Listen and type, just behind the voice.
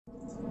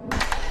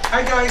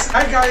Hi guys,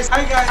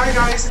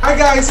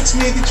 it's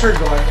me, Teacher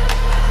Gon.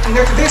 In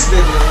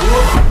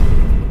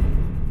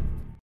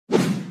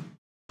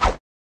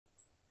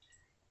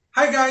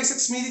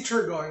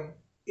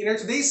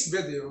today's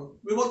video,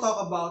 we will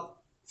talk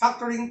about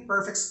factoring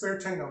perfect square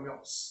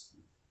trinomials.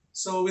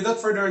 So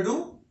without further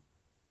ado,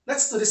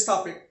 let's do this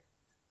topic.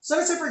 So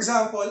let's say for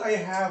example, I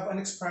have an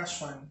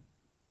expression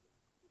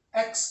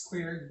x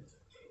squared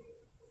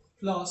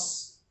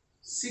plus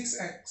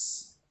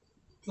 6x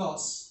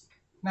plus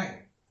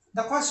 9.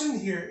 The question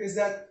here is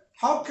that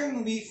how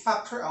can we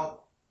factor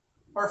out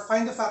or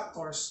find the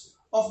factors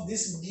of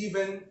this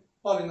given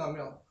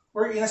polynomial?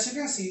 Wherein, as you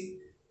can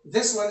see,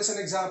 this one is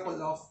an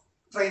example of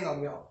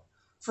trinomial.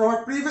 From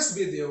our previous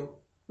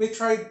video, we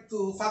tried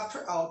to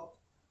factor out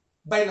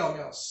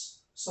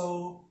binomials.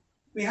 So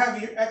we have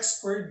here x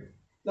squared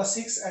plus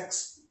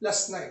 6x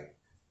plus 9.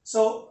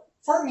 So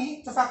for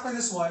me, to factor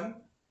this one,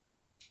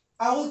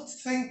 I will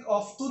think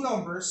of two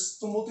numbers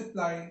to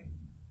multiply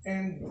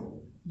and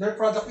their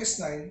product is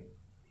 9.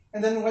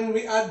 And then when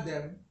we add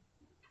them,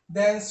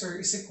 the answer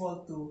is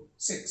equal to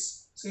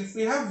 6. So if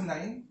we have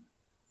 9,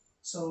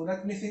 so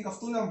let me think of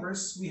two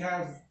numbers. We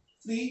have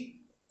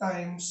 3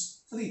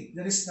 times 3,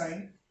 that is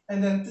 9.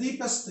 And then 3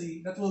 plus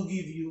 3, that will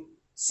give you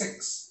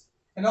 6.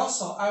 And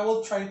also, I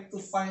will try to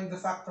find the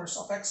factors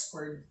of x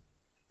squared,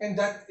 and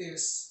that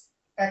is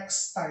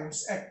x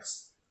times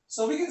x.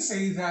 So we can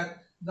say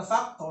that the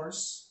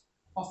factors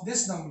of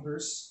these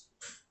numbers,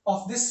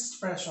 of this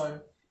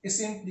expression, is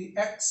simply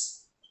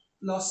x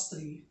plus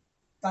 3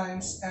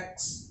 times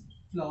x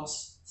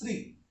plus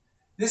 3.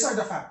 These are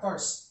the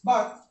factors.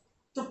 But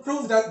to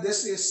prove that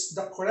this is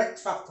the correct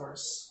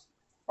factors,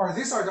 or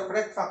these are the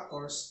correct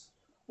factors,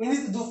 we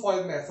need to do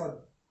FOIL method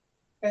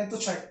and to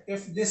check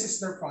if this is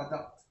their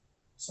product.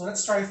 So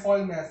let's try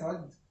FOIL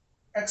method.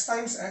 X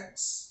times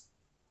x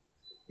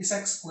is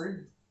x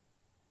squared.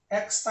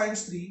 X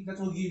times 3, that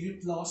will give you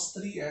plus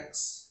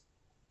 3x.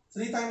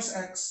 3 times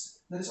x,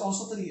 that is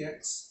also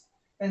 3x.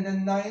 And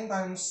then 3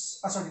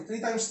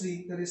 times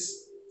 3, that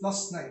is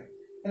plus 9.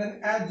 And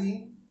then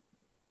adding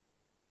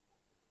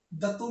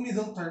the two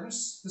middle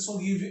terms, this will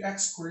give you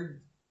x squared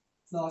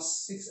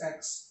plus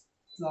 6x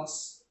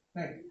plus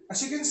 9.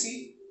 As you can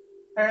see,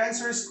 our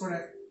answer is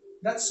correct.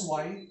 That's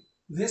why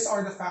these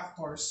are the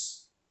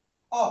factors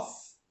of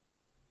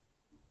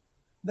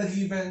the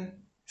given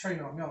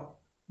trinomial.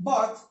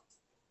 But,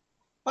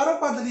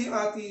 para padali yung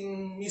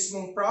ating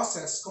mismong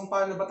process kung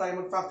paano ba tayo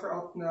mag-factor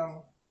out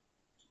ng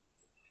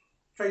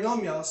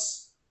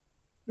trinomials,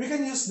 we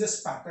can use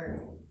this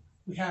pattern.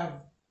 We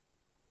have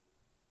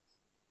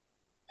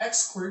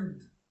x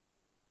squared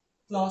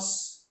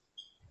plus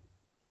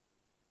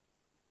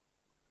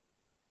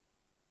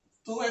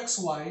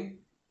 2xy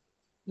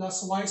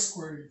plus y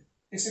squared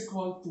is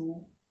equal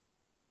to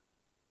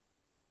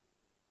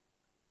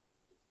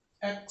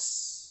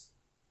x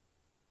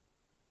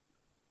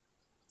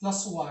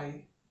plus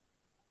y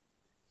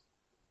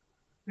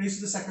raised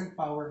to the second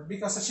power.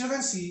 Because as you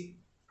can see,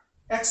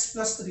 x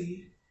plus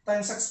 3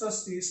 times x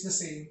plus 3 is the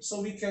same. So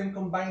we can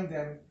combine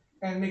them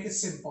and make it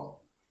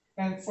simple.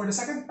 And for the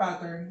second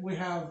pattern, we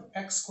have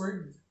x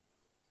squared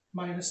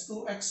minus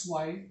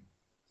 2xy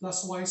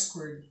plus y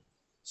squared.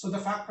 So the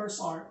factors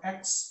are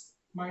x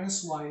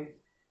minus y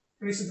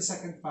raised to the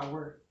second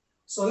power.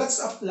 So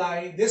let's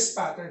apply this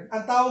pattern.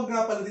 Ang tawag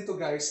nga pala dito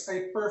guys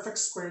ay perfect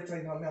square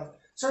trinomial.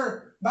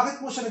 Sir, bakit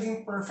po siya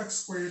naging perfect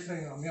square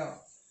trinomial?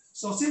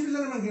 So simple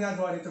lang naman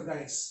ginagawa dito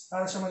guys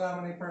para siya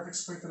malaman ay perfect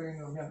square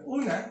trinomial.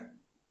 Una,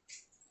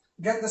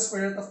 get the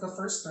square root of the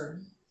first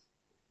term.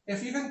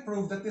 If you can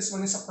prove that this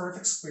one is a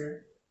perfect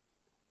square,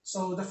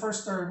 so the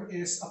first term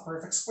is a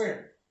perfect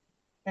square.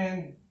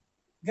 And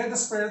get the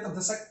square root of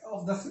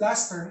the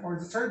last term or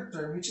the third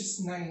term, which is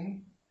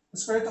 9. The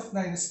square root of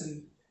 9 is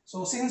 3.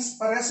 So since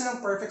parehas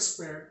silang perfect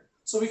square,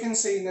 so we can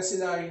say na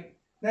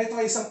ito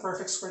ay isang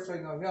perfect square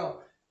trinomial.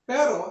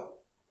 Pero,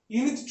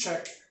 you need to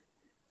check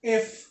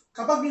if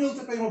kapag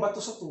minultiply mo ba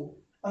ito sa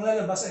 2, ang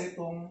lalabas ay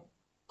itong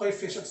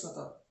coefficients na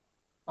to.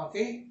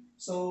 Okay?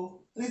 So,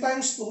 3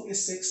 times 2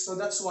 is 6. So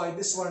that's why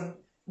this one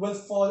will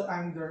fall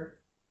under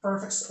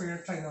perfect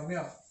square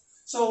trinomial.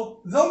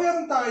 So, though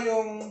meron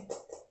tayong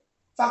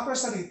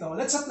factors na dito,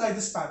 let's apply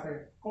this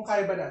pattern. Kung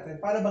kaya ba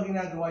natin, para ba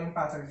ginagawa yung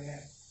pattern na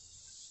yan.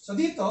 So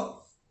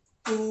dito,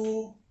 to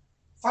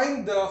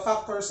find the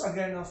factors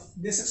again of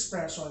this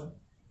expression,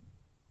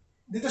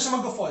 dito siya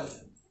mag-fall.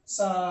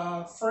 Sa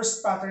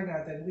first pattern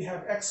natin, we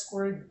have x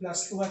squared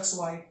plus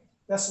 2xy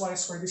plus y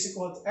squared is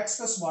equal to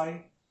x plus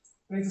y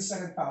raised to the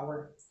second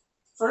power.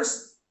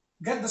 First,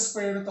 get the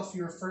square root of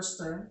your first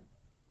term,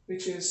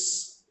 which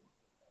is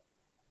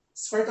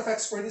square root of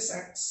x squared is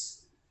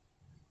x.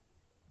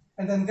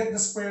 And then get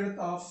the square root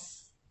of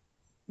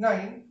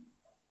 9,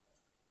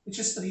 which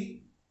is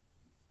 3.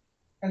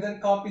 And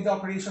then copy the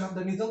operation of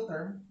the middle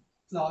term,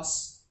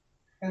 plus,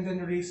 and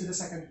then raise to the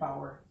second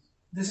power.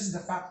 This is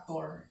the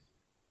factor,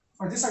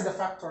 or these are the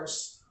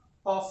factors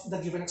of the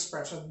given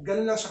expression.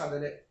 Ganun lang siya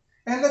kadali.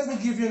 And let me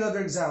give you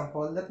another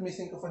example. Let me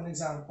think of an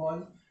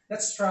example.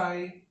 Let's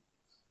try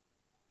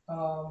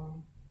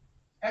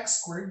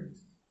x squared,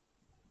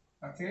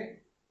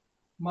 okay,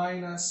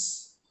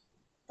 minus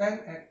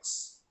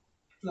 10x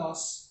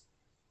plus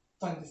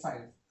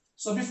 25.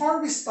 So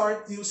before we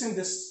start using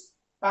these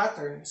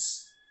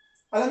patterns,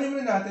 alamin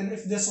muna natin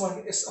if this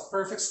one is a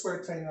perfect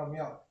square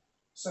trinomial.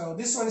 So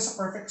this one is a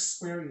perfect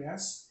square,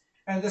 yes.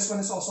 And this one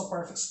is also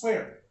perfect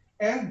square.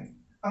 And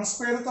ang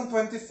square root ng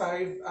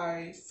 25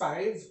 ay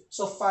 5.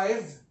 So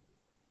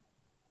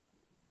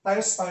 5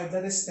 times 5,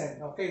 that is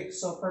 10. Okay,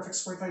 so perfect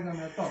square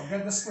trinomial to.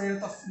 Get the square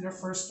root of your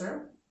first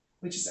term,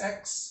 which is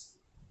x.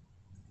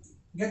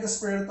 Get the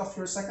square root of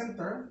your second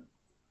term.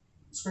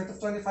 Square root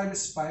of 25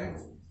 is 5.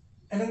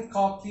 And then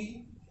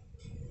copy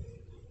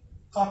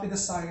the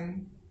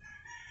sign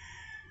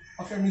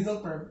of your middle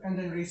term and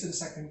then raise to the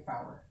second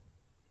power.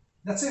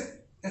 That's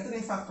it. Ito na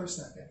yung factors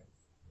natin.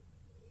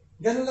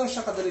 Ganun lang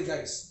siya kadali,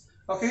 guys.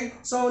 Okay?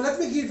 So, let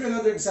me give you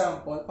another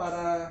example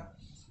para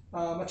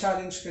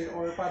ma-challenge kayo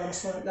or para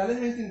mas lalo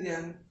nyo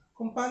maintindihan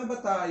kung paano ba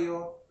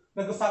tayo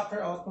nag-factor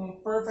out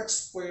ng perfect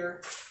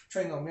square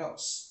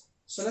trinomials.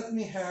 So, let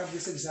me have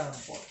this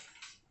example.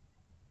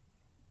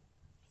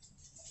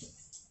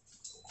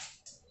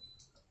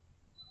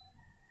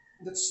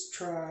 Let's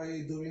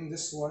try doing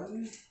this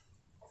one.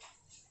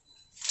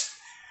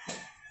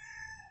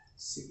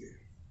 Sige.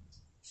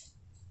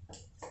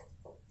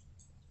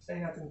 Try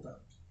natin ito.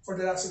 For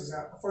the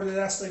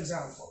last two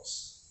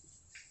examples.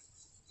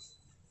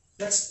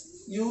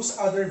 Let's use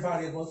other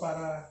variable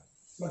para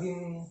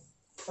maging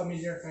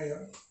familiar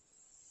kayo.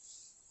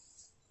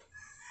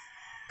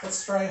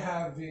 Let's try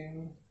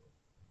having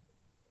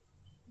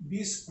b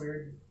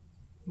squared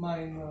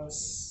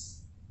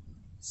minus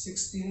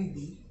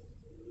 16b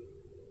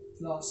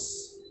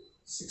plus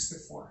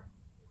 64.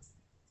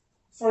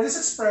 For this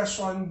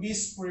expression, b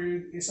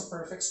squared is a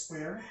perfect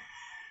square.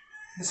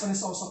 This one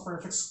is also a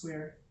perfect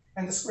square.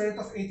 And the square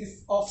root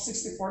of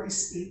 64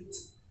 is 8.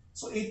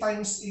 So 8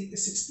 times 8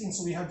 is 16.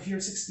 So we have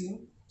here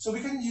 16. So we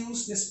can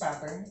use this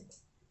pattern.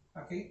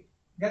 Okay.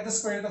 Get the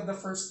square root of the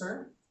first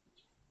term.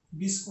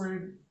 B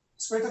squared,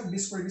 square root of b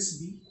squared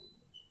is b.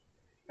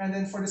 And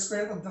then for the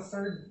square root of the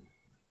third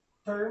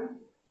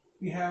term,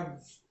 we have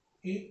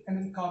 8. And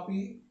then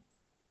copy.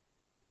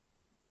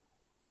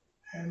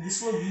 And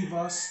this will give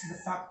us the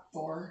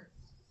factor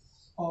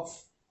of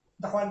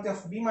the quantity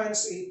of b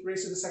minus 8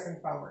 raised to the second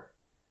power.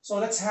 So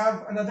let's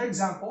have another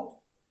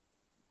example.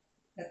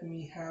 Let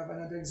me have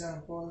another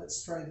example.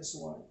 Let's try this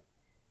one.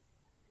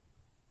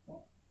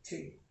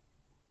 Okay.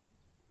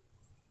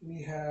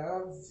 We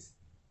have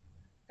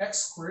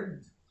x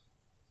squared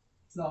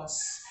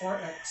plus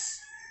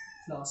 4x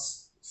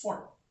plus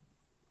 4.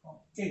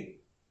 Okay.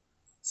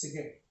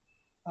 Sige.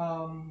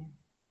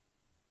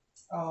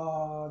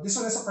 This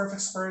one is a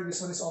perfect square.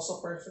 This one is also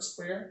a perfect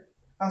square.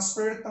 Ang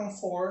square root ng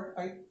 4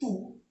 ay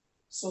 2.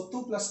 So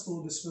 2 plus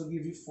 2, this will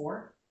give you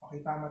 4.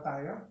 Okay, tama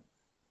tayo.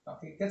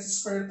 Okay, get the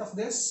square root of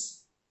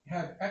this. You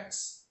have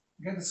x.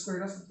 Get the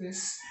square root of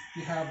this.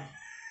 You have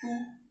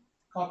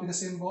 2. Copy the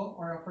symbol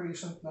or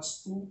operation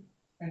plus 2.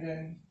 And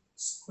then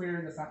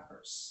square the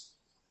factors.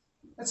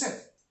 That's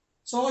it.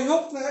 So I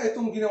hope na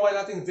itong ginawa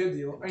nating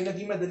video ay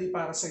naging madali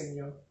para sa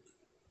inyo.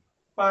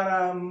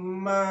 Para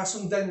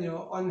masundan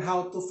nyo on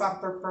how to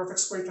factor perfect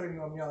square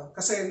trinomial.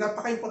 Kasi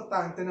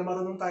napaka-importante na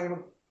marunong tayo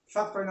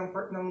mag-factor ng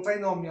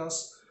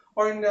trinomials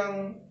or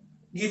ng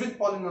given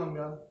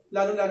polynomial,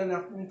 lalo-lalo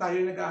na kung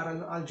tayo nag-aaral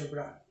ng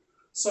algebra.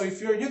 So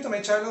if you're new to my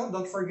channel,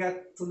 don't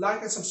forget to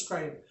like and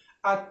subscribe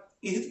at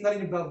i-hit na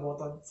rin yung bell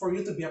button for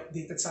you to be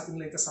updated sa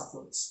ating latest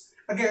uploads.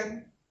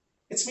 Again,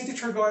 it's me,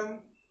 Teacher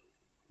Gon.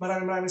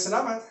 Maraming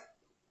salamat.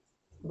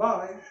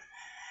 Bye!